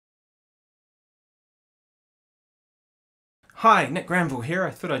Hi, Nick Granville here.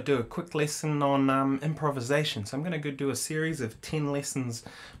 I thought I'd do a quick lesson on improvisation. So I'm going to go do a series of 10 lessons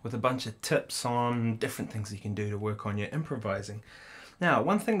with a bunch of tips on different things you can do to work on your improvising. Now,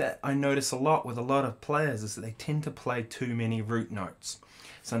 one thing that I notice a lot with a lot of players is that they tend to play too many root notes.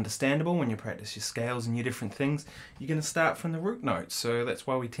 It's understandable when you practice your scales and your different things, you're going to start from the root notes. So that's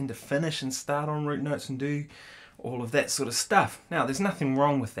why we tend to finish and start on root notes and do all of that sort of stuff. Now, there's nothing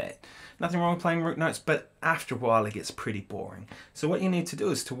wrong with that. Nothing wrong with playing root notes, but after a while it gets pretty boring. So what you need to do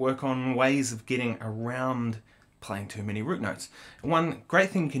is to work on ways of getting around playing too many root notes. And one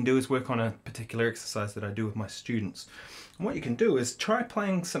great thing you can do is work on a particular exercise that I do with my students. And what you can do is try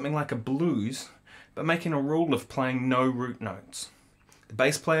playing something like a blues, but making a rule of playing no root notes. The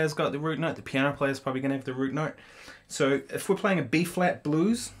bass player's got the root note, the piano player's probably going to have the root note. So if we're playing a B-flat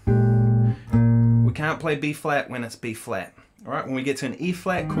blues, we can't play B-flat when it's B-flat. Alright, when we get to an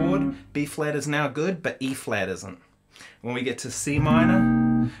E-flat chord, B-flat is now good, but E-flat isn't. When we get to C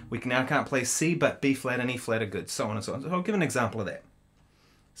minor, we now can't play C, but B-flat and E-flat are good, so on and so on. So I'll give an example of that.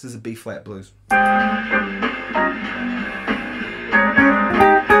 This is a B-flat blues.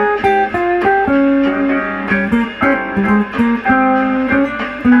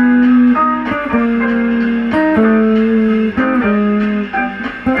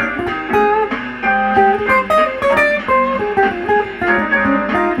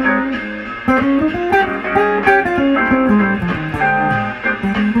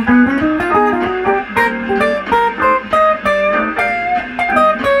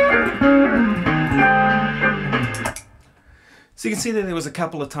 So you can see that there was a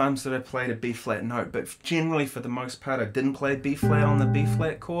couple of times that I played a B-flat note, but generally for the most part I didn't play B-flat on the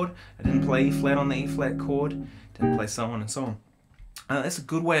B-flat chord, I didn't play E-flat on the E-flat chord, didn't play so on and so on. That's a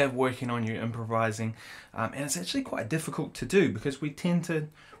good way of working on your improvising, and it's actually quite difficult to do because we tend to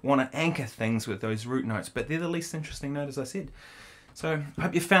want to anchor things with those root notes, but they're the least interesting note, as I said. So I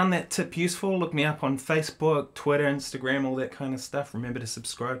hope you found that tip useful. Look me up on Facebook, Twitter, Instagram, all that kind of stuff. Remember to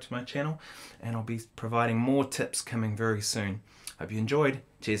subscribe to my channel and I'll be providing more tips coming very soon. Hope you enjoyed.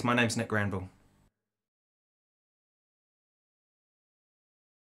 Cheers, my name's Nick Granville.